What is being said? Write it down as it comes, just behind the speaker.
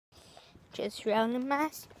Just rolling my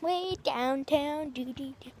way downtown,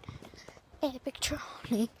 doo-doo-doo. Epic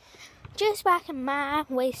trolley. Just walking my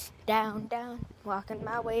waist down, walking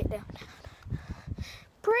my way down.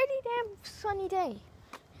 Pretty damn sunny day.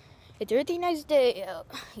 It's a really nice day out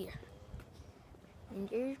here. And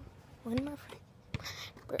here's one of my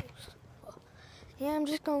friends. Yeah, I'm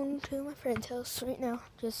just going to my friend's house right now.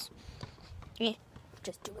 Just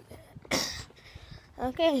doing that.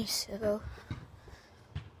 Okay, so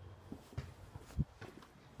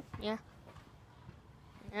yeah.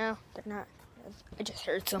 No, they're not. I just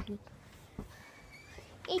heard something.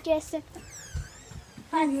 Hey, Justin.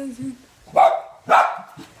 Hi, Justin.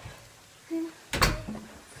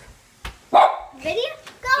 Video?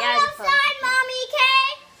 Go outside, Mommy, okay?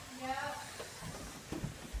 Yeah.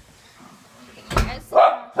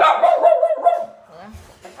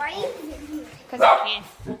 Why are you videoing? Because I can.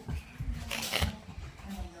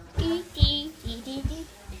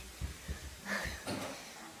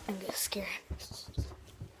 I'm gonna scare him.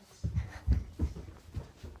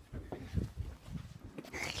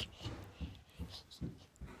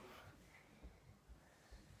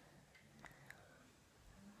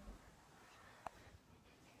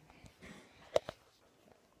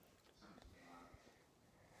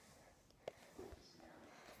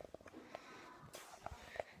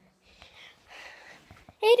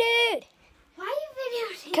 Hey, dude! Why are you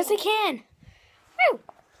videotaping? Because I can. Woo!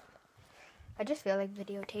 I just feel like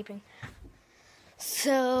videotaping.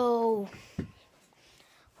 So,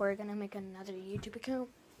 we're gonna make another YouTube account.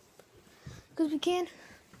 Because we can.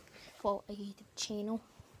 Well, a YouTube channel.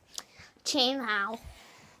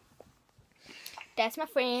 That's my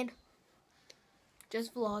friend.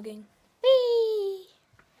 Just vlogging. Whee!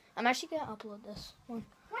 I'm actually gonna upload this one.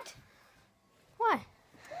 What? Why?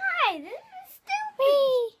 Why? This is stupid.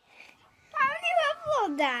 Whee! Why would you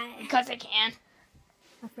upload that? Because I can.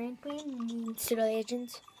 My friend playing City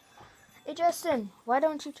Legends. Hey Justin, why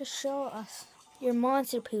don't you just show us your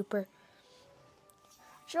monster pooper?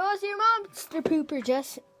 Show us your monster pooper,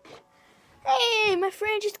 Justin. Hey, my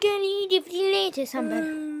friend just gonna eat if you later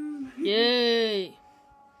something. Yay.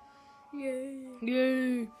 Yay.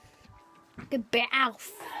 Yay. Good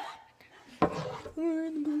mouth.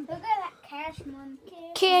 Look at that cash money.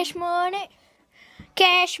 Cash money.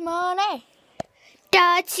 Cash money.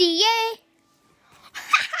 .ca.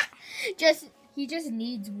 He just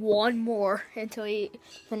needs one more until he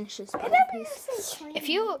finishes Puzzle Piece. If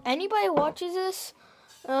anybody watches this,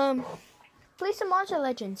 play some Monster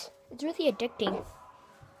Legends. It's really addicting.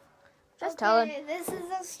 Just tell him. This is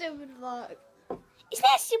a stupid vlog. It's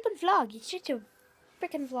not a stupid vlog. It's just a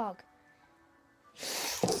freaking vlog.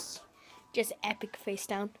 Just epic face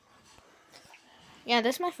down. Yeah,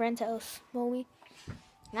 this is my friend's house, Moby.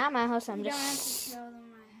 Not my house. I'm You don't have to just, show them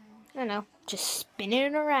my house. I don't know, just spinning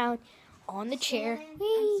it around on the chair.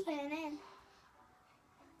 Whee. Spinning.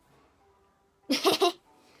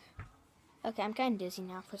 Okay, I'm kind of dizzy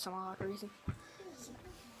now for some odd reason.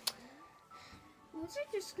 What's it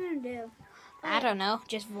just gonna do? I don't know.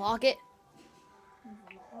 Just vlog it.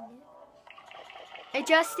 Hey,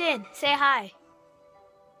 Justin, say hi.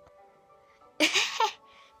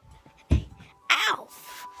 Ow!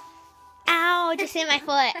 Ow! Just hit my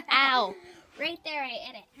foot. Ow! Right there, I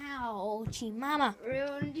hit it. Ouchie, mama.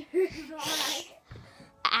 Ruined your vlog.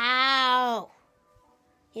 Ow!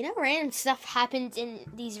 You know, random stuff happens in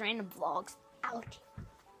these random vlogs. Ouch.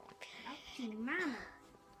 Ouchie, mama.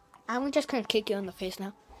 I'm just gonna kick you in the face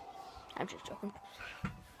now. I'm just joking.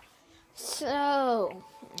 So,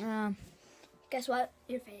 Guess what?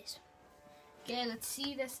 Your face. okay, let's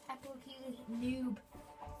see this epic noob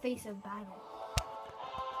face of battle.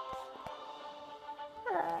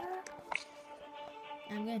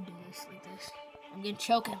 I'm gonna do this like this. I'm gonna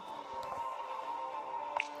choke him.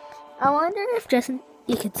 I wonder if Justin,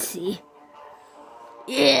 you could see.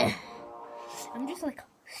 Yeah. I'm just like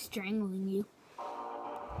strangling you.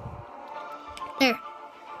 There.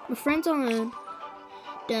 My friend's on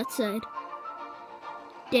that side.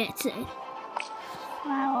 That side.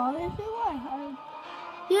 Wow, this is really hard.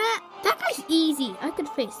 Yeah, that guy's easy. I could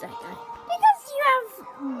face that guy. Because you have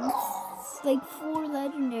like 4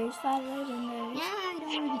 legendaries, 5 legendaries. Yeah, I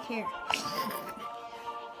don't really care.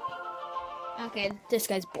 Okay, this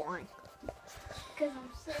guy's boring. Because I'm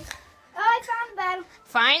sick. Oh, I found the battle.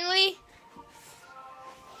 Finally,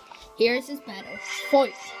 here's his battle.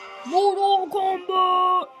 Fight! Mortal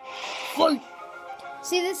Kombat! Fight!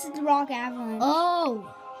 See, this is the Rock Avalanche.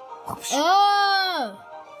 Oh! Oh!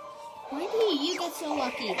 Why did you get so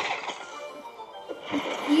lucky?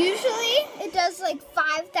 Usually, it does like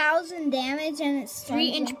 5,000 damage and it's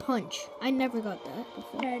 3-inch punch. I never got that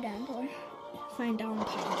before. Throw down to her. Find down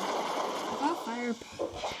power. I'll fire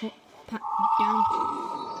down.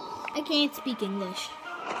 I can't speak English.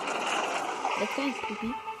 That's kind of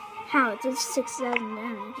creepy. How? It does 6,000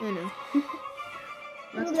 damage. I know.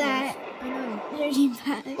 Look at that. I know.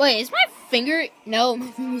 35. Wait, is my finger? No,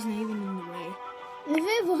 my finger's not even in the way. If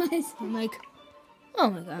it was. I'm like, oh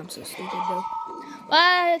my god, I'm so stupid though.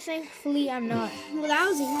 Well, thankfully I'm not. Well, that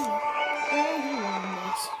was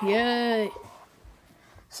easy. Yay.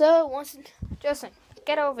 So Justin,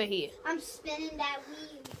 get over here. I'm spinning that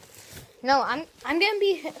wheel. No, I'm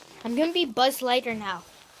gonna be Buzz Lightyear now.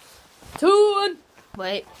 2, 1.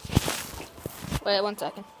 Wait 1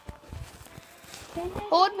 second.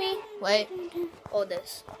 Hold me. Wait. Hold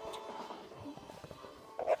this.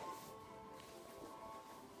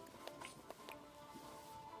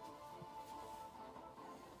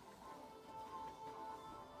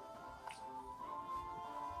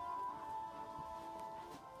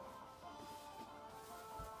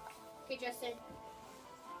 Okay, Justin.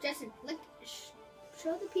 Justin, look.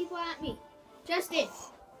 Show the people at me. Justin.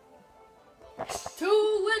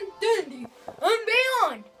 2 and dandy and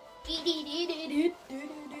beyond.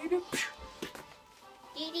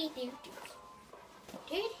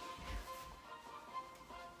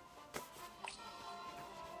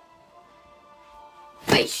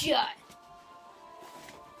 Face shot.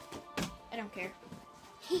 I don't care.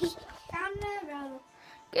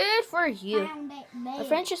 Good for you. My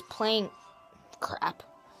friend's just playing crap.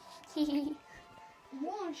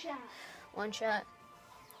 One shot. One shot.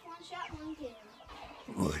 One shot, one kill.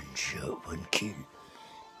 One shot, one kill.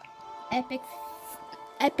 Epic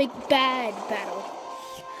bad battle.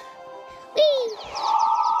 Whee!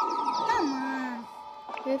 Come on.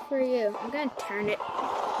 Good for you. I'm gonna turn it.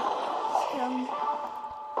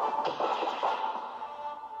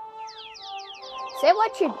 Say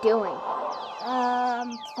what you're doing.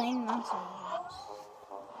 Playing monster.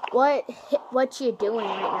 What you doing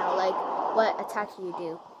right now? Like, what attack do you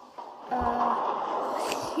do?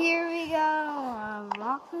 Here we go.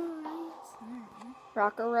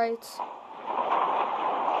 Rocker rights.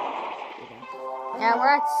 Yeah, we're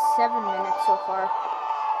at 7 minutes so far.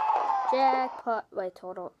 Jackpot. Wait,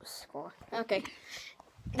 total score. Okay.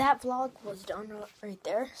 That vlog was done right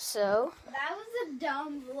there, so. That was a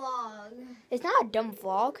dumb vlog. It's not a dumb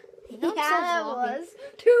vlog. You know, Yeah, it was.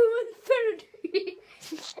 2 and 30.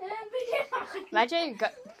 Imagine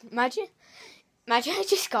I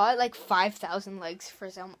just got like 5,000 likes for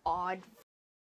some odd